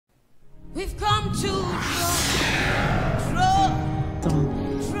We've come to draw.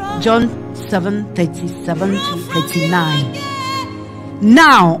 John 7:37 to 39.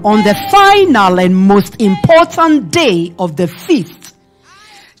 Now, on the final and most important day of the feast,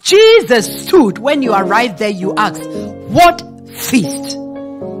 Jesus stood. When you arrived there, you asked, what feast?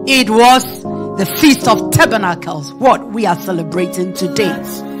 It was the Feast of Tabernacles, what we are celebrating today.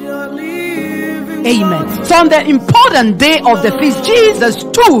 Amen. So on the important day of the feast, Jesus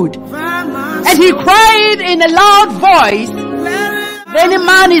stood and he cried in a loud voice, if any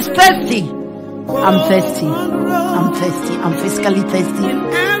man is thirsty, I'm thirsty. I'm thirsty. I'm physically thirsty.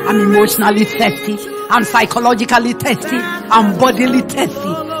 I'm emotionally thirsty. I'm psychologically thirsty. I'm bodily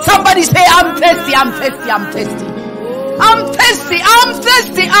thirsty. Somebody say, I'm thirsty. I'm thirsty. I'm thirsty. I'm thirsty. I'm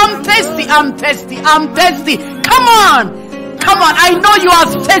thirsty. I'm thirsty. I'm thirsty. I'm thirsty. Come on. Come on. I know you are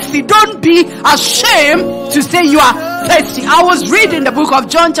thirsty. Don't be ashamed to say you are thirsty. I was reading the book of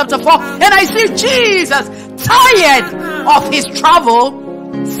John chapter 4 and I see Jesus tired of his travel,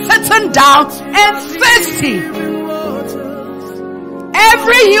 sitting down and thirsty.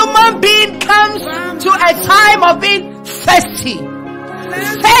 Every human being comes to a time of being thirsty.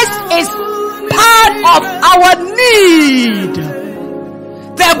 Thirst is part of our need.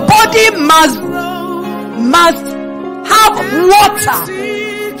 The body must have water.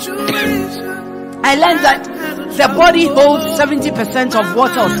 I learned that the body holds 70% of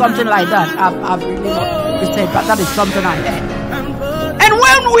water or something like that. I've really not said, but that is something I heard. And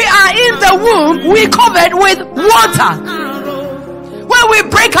when we are in the womb, we covered with water. When we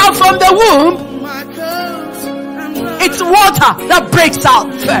break out from the womb, it's water that breaks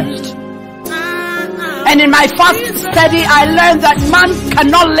out first. And in my first study, I learned that man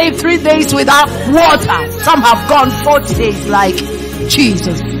cannot live 3 days without water. Some have gone 40 days like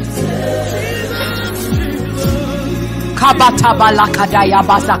Jesus.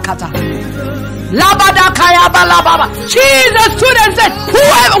 Jesus stood and said,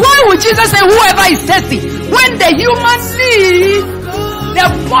 why would Jesus say whoever is thirsty? When the human need, the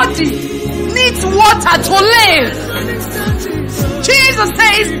body needs water to live. Jesus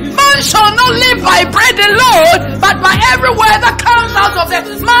says, man shall not live by bread alone, but by every word that comes out of the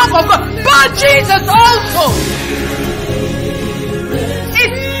mouth of God. But Jesus also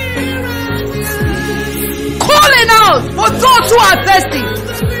is calling out for those who are thirsty.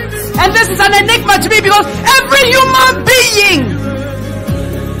 And this is an enigma to me because every human being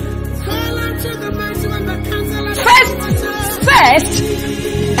first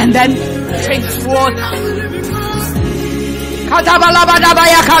and then drinks water.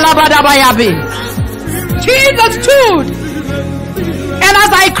 Jesus stood, and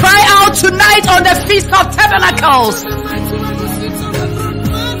as I cry out tonight on the Feast of Tabernacles,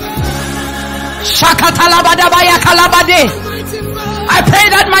 I pray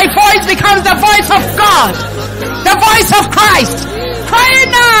that my voice becomes the voice of God, the voice of Christ,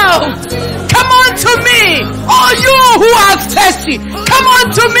 crying out, come on to me, all you who are thirsty, come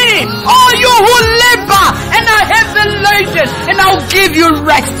on to me, all you who labor and are heavy laden, and I'll give you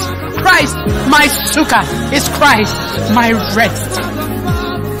rest. Christ, my sukkah, is Christ, my rest.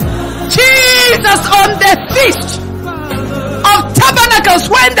 Jesus on the Feast of Tabernacles,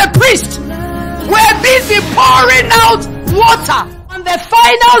 when the priests were busy pouring out water, on the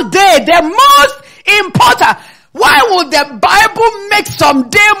final day, the most important. Why would the Bible make some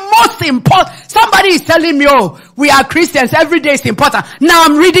day most important? Somebody is telling me, oh, we are Christians, every day is important. Now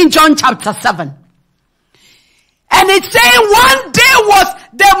I'm reading John chapter 7. And it's saying one day was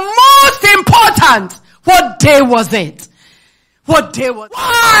the most important. What day was it? What day was it?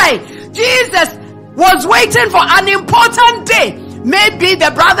 Why? Jesus was waiting for an important day. Maybe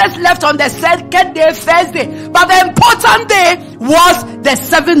the brothers left on the second day, first day. But the important day was the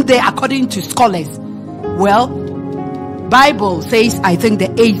 7th day according to scholars. Well, Bible says, I think the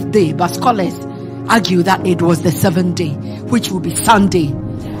 8th day, but scholars argue that it was the 7th day, which will be Sunday.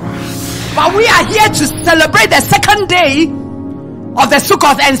 But we are here to celebrate the 2nd day of the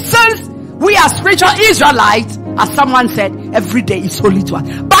Sukkot, and since we are spiritual Israelites, as someone said, every day is holy to us.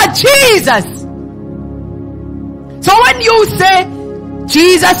 But Jesus, so when you say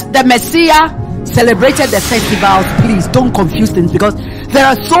Jesus, the Messiah, celebrated the festivals, please don't confuse things, because there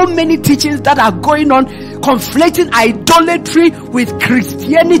are so many teachings that are going on, conflating idolatry with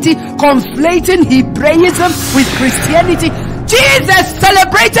Christianity, conflating Hebraism with Christianity. Jesus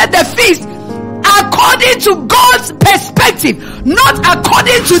celebrated the feast according to God's perspective, not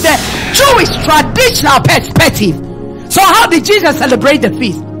according to the Jewish traditional perspective. So how did Jesus celebrate the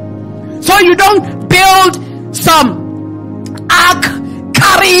feast? So you don't build some ark,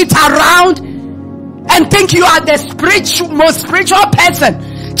 carry it around and think you are the most spiritual person.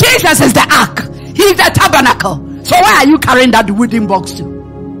 Jesus is the ark. He's the tabernacle. So why are you carrying that wooden box too?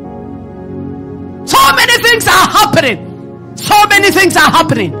 So many things are happening. So many things are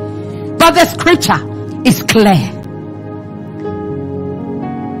happening. But the scripture is clear.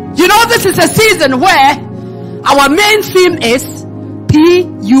 You know, this is a season where our main theme is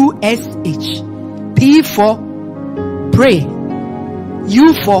P-U-S-H. P for pray.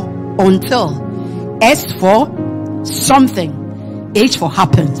 U for until. S for something. H for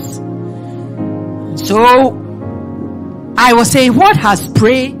happens. So I was saying, what has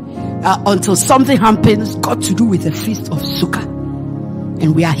pray until something happens got to do with the feast of Sukkah?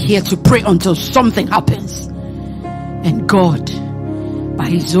 And we are here to pray until something happens. And God, by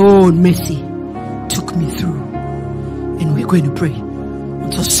his own mercy, took me through. And we're going to pray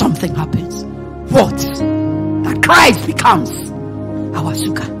until something happens. What? That Christ becomes our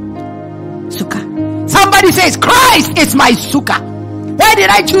Sukkah. Sukkah. Somebody says, Christ is my Sukkah. Why did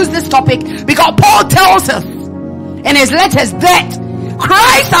I choose this topic? Because Paul tells us in his letters that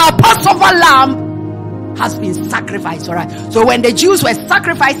Christ, our Passover lamb, has been sacrificed. Alright. So when the Jews were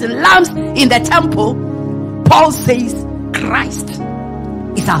sacrificing lambs in the temple, Paul says Christ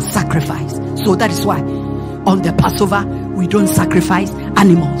is our sacrifice. So that is why on the Passover we don't sacrifice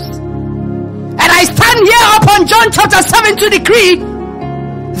animals. And I stand here upon John chapter 7 to decree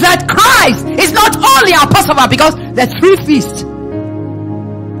that Christ is not only our Passover, because the three feasts,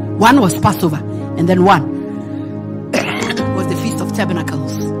 one was Passover and then one was the Feast of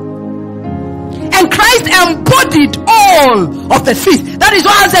Tabernacles. And Christ embodied all of the feast. That is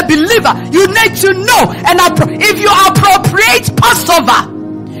why as a believer you need to know, and if you appropriate Passover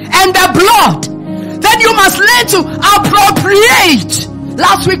and the blood, then you must learn to appropriate.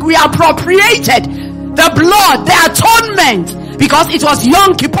 Last week we appropriated the blood, the atonement, because it was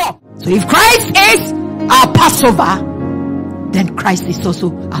Yom Kippur. So if Christ is our Passover, then Christ is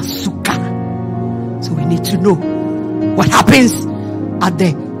also our Sukkah. So we need to know what happens at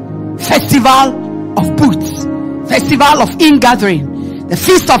the Festival of Booths, Festival of Ingathering, the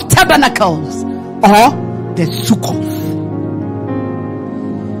Feast of Tabernacles, or the Sukkot.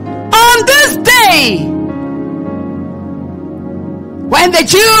 On this day, when the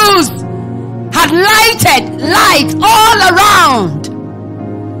Jews had lighted lights all around,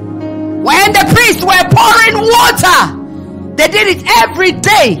 when the priests were pouring water, they did it every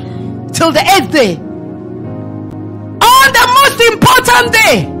day till the 8th day. On the most important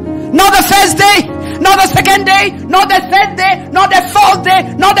day, not the first day, not the second day, not the third day, not the fourth day,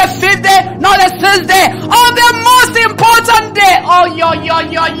 not the fifth day, not the sixth day. On the most important day, on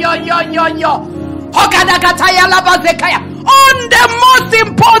the most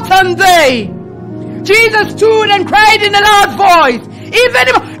important day, Jesus stood and cried in a loud voice. Even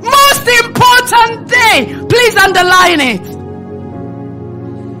the most important day, please underline it.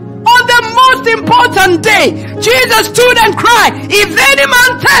 On the most important day, Jesus stood and cried, if any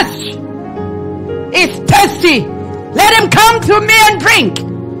man is thirsty, let him come to me and drink.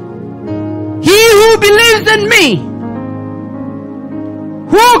 He who believes in me,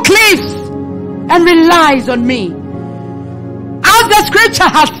 who cleaves and relies on me, as the scripture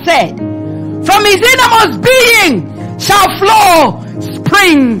has said, from his innermost being shall flow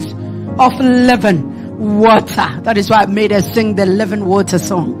springs of living water. That is why I made us sing the living water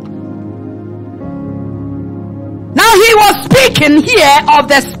song. Now he was speaking here of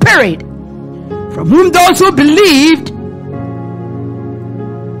the Spirit, from whom those who believed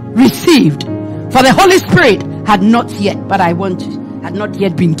received. For the Holy Spirit had not yet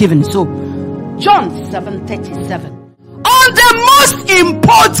been given. So John 7:37. On the most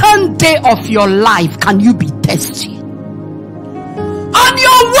important day of your life, can you be thirsty? On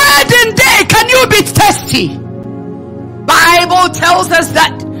your wedding day, can you be thirsty? Bible tells us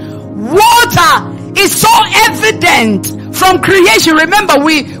that water is so evident from creation. Remember,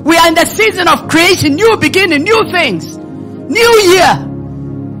 we are in the season of creation, new beginning, new things, new year.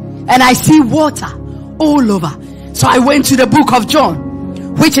 And I see water all over. So I went to the book of John,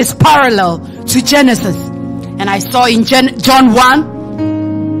 which is parallel to Genesis. And I saw in John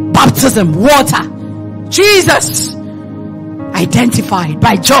 1, baptism, water. Jesus, identified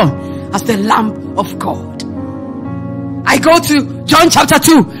by John as the Lamb of God. I go to John chapter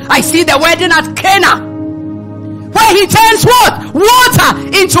 2. I see the wedding at Cana, where he turns what? Water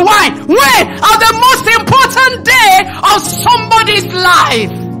into wine. When? On the most important day of somebody's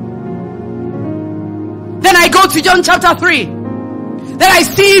life. Then I go to John chapter 3. Then I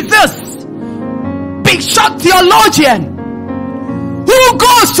see this big shot theologian who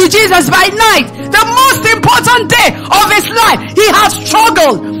goes to Jesus by night, the most important day of his life. He has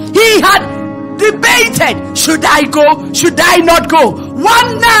struggled. He had debated, should I go? Should I not go?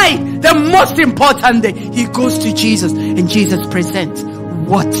 One night, the most important day, he goes to Jesus and Jesus presents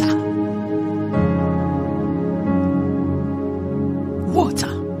water. Water.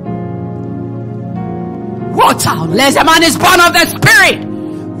 Unless a man is born of the Spirit.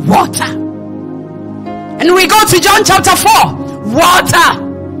 Water. And we go to John chapter 4. Water.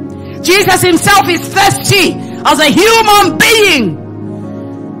 Jesus himself is thirsty as a human being.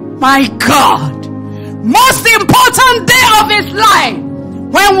 My God. Most important day of his life.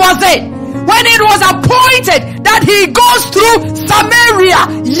 When was it? When it was appointed that he goes through Samaria,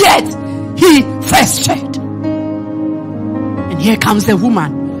 yet he thirsted. And here comes the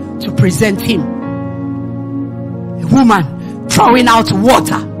woman to present him. A woman drawing out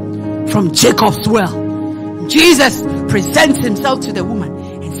water from Jacob's well. Jesus presents himself to the woman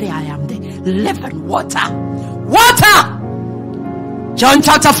and say, I am the living water. Water! John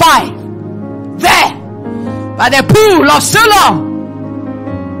chapter 5. There, by the pool of Siloam,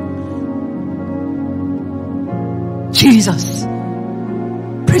 Jesus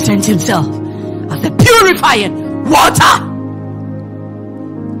presents himself as the purifying water.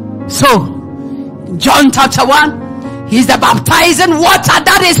 So, in John chapter 1, he's the baptizing water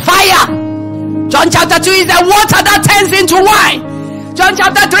that is fire. John chapter 2 is the water that turns into wine. John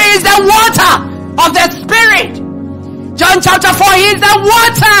chapter 3 is the water of the Spirit. John chapter 4 is the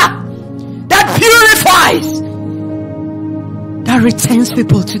water that purifies, that returns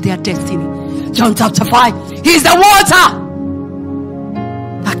people to their destiny. John chapter 5 is the water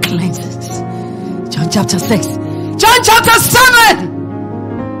that cleanses. John chapter 6. John chapter 7.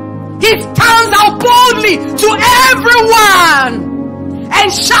 He stands out boldly to everyone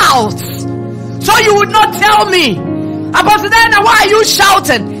and shouts. So you would not tell me, Apostle Diana, why are you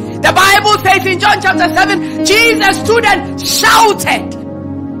shouting? The Bible says in John chapter 7, Jesus stood and shouted.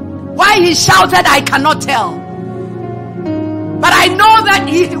 Why he shouted, I cannot tell. But I know that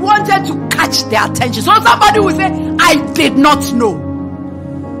he wanted to catch their attention. So somebody will say, I did not know.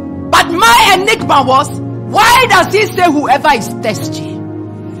 But my enigma was, why does he say whoever is thirsty?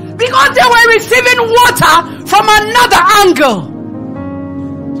 Because they were receiving water from another angle.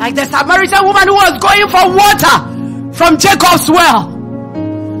 Like the Samaritan woman who was going for water from Jacob's well.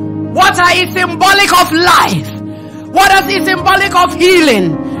 Water is symbolic of life. Water is symbolic of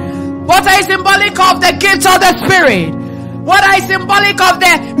healing. Water is symbolic of the gifts of the Spirit. Water is symbolic of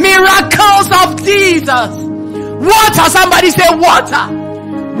the miracles of Jesus. Water, somebody say water.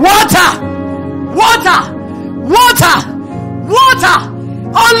 Water. Water. Water. Water.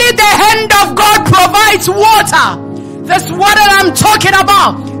 Only the hand of God provides water. That's what I'm talking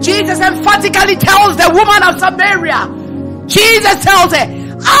about. Jesus emphatically tells the woman of Samaria. Jesus tells her,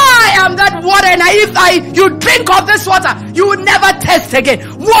 I am that water, and if you drink of this water, you will never thirst again.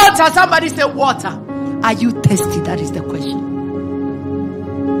 Water. Somebody say water. Are you thirsty? That is the question.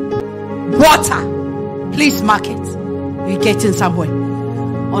 Water. Please mark it. We're getting somewhere.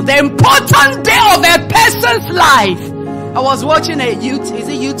 On the important day of a person's life, I was watching a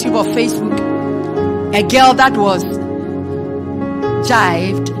YouTube or Facebook? A girl that was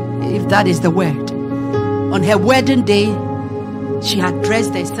jived, if that is the word. On her wedding day, she had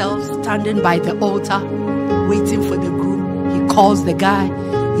dressed herself, standing by the altar, waiting for the groom. He calls the guy.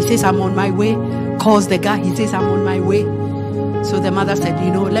 He says, I'm on my way. Calls the guy. He says, I'm on my way. So the mother said,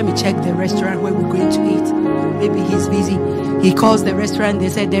 let me check the restaurant where we're going to eat. Maybe he's busy. He calls the restaurant. They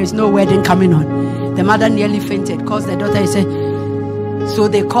said, there is no wedding coming on. The mother nearly fainted. Calls the daughter. He said, so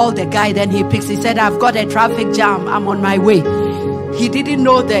they called the guy. Then he picks. He said, I've got a traffic jam. I'm on my way. He didn't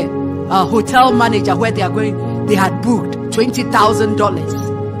know the hotel manager where they are going. They had booked $20,000.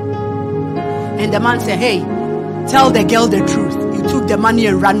 And the man said, hey, tell the girl the truth. You took the money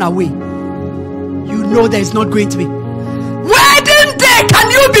and ran away. You know there's not going to be. Wedding day,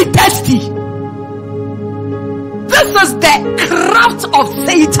 can you be thirsty? This is the craft of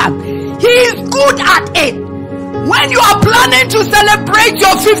Satan. He is good at it. When you are planning to celebrate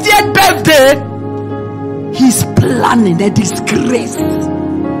your 50th birthday, he's planning a disgrace.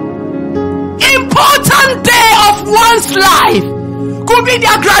 Important day of one's life. Could be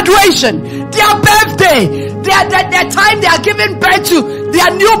their graduation, their birthday, their time they are giving birth to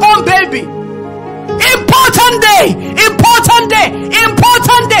their newborn baby. Important day, important day,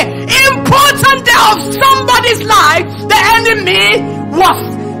 important day, important day of somebody's life. The enemy was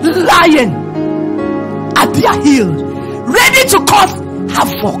lying at their heels, ready to cause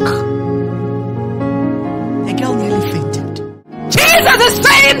havoc. The girl nearly fainted. Jesus is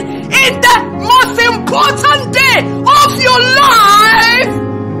saying, in the most important day of your life,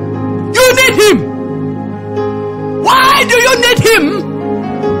 you need him. Why do you need him?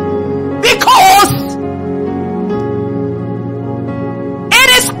 Because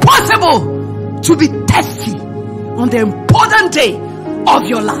impossible to be thirsty on the important day of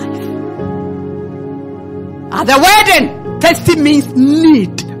your life. At the wedding, thirsty means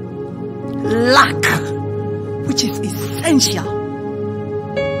need, lack, which is essential.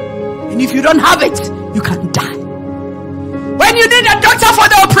 And if you don't have it, you can die. When you need a doctor for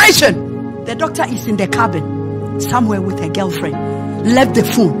the operation, the doctor is in the cabin somewhere with a girlfriend, left the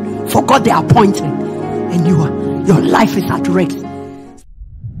phone, forgot the appointment, and your life is at risk.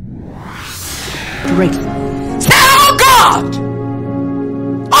 Say, oh God,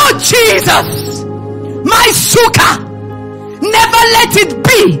 oh Jesus, my sukkah, never let it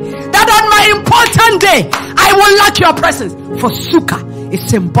be that on my important day I will lack your presence. For sukkah is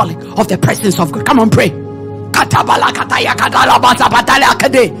symbolic of the presence of God. Come on, pray. Oh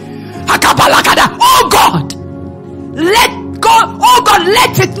God,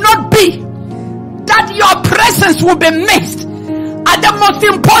 let it not be that your presence will be missed at the most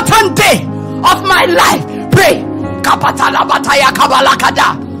important day of my life. Pray.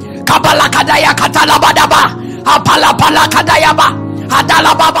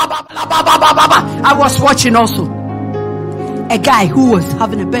 I was watching also a guy who was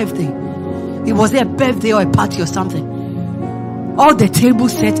having a birthday. It was a birthday or a party or something. All the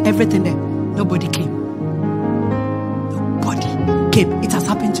tables set, everything there. Nobody came. Nobody came. It has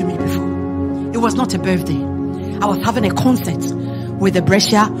happened to me before. It was not a birthday. I was having a concert with the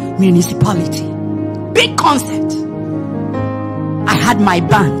Brescia municipality. Big concert. I had my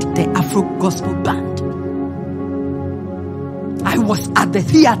band, the Afro Gospel Band. I was at the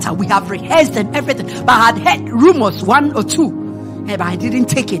theater. We have rehearsed and everything. But I had heard rumors, 1 or 2. But I didn't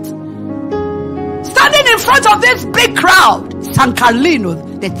take it. Standing in front of this big crowd, San Carlino,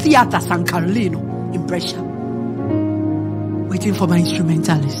 the theater San Carlino in Brescia. Waiting for my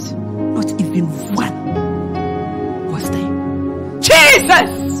instrumentalist. Not even one was there. Jesus!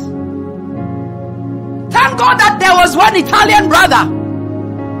 Thank God that there was one Italian brother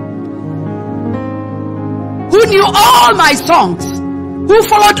who knew all my songs, who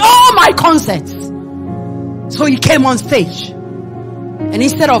followed all my concerts. So he came on stage. And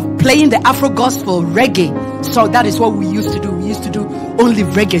instead of playing the Afro gospel reggae song, that is what we used to do. We used to do only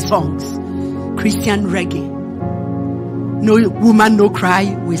reggae songs. Christian reggae. No woman, no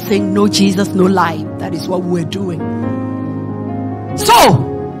cry. We sing no Jesus, no lie. That is what we're doing. So,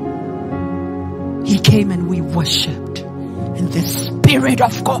 he came and we worshipped. And the Spirit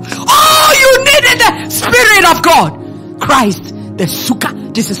of God. Oh, you needed the Spirit of God. Christ, the sukkah.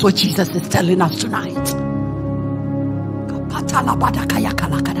 This is what Jesus is telling us tonight.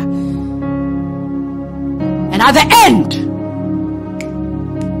 And at the end,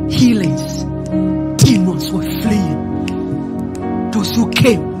 healings, demons were fleeing. Those who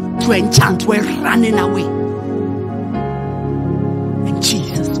came to enchant were running away. And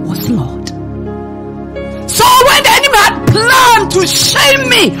Jesus was Lord. So when the enemy had planned to shame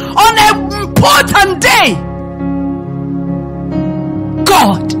me on an important day,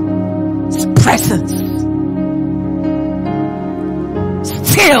 God's presence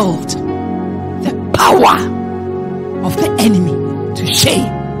stilled the power of the enemy to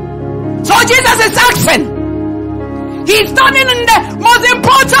shame. So Jesus is asking, he's standing in the most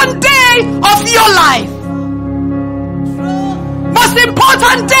important day of your life, most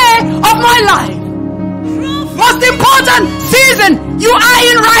important day of my life, most important season you are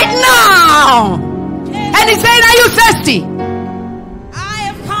in right now. And he's saying, are you thirsty?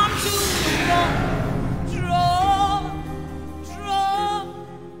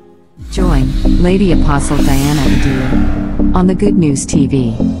 Join Lady Apostle Dianaaduministries on the Good News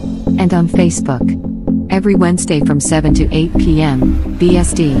TV and on Facebook every Wednesday from 7 to 8 p.m.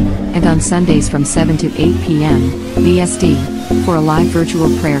 BST and on Sundays from 7 to 8 p.m. BST for a live virtual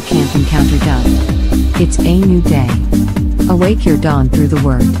prayer camp encounter dubbed It's a New Day. Awake your dawn through the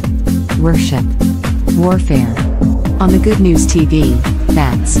Word, worship, warfare on the Good News TV.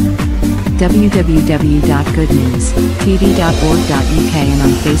 That's www.goodnewstv.org.uk and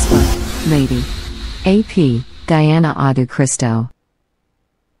on Facebook, Lady A.P. Dianaaduministries.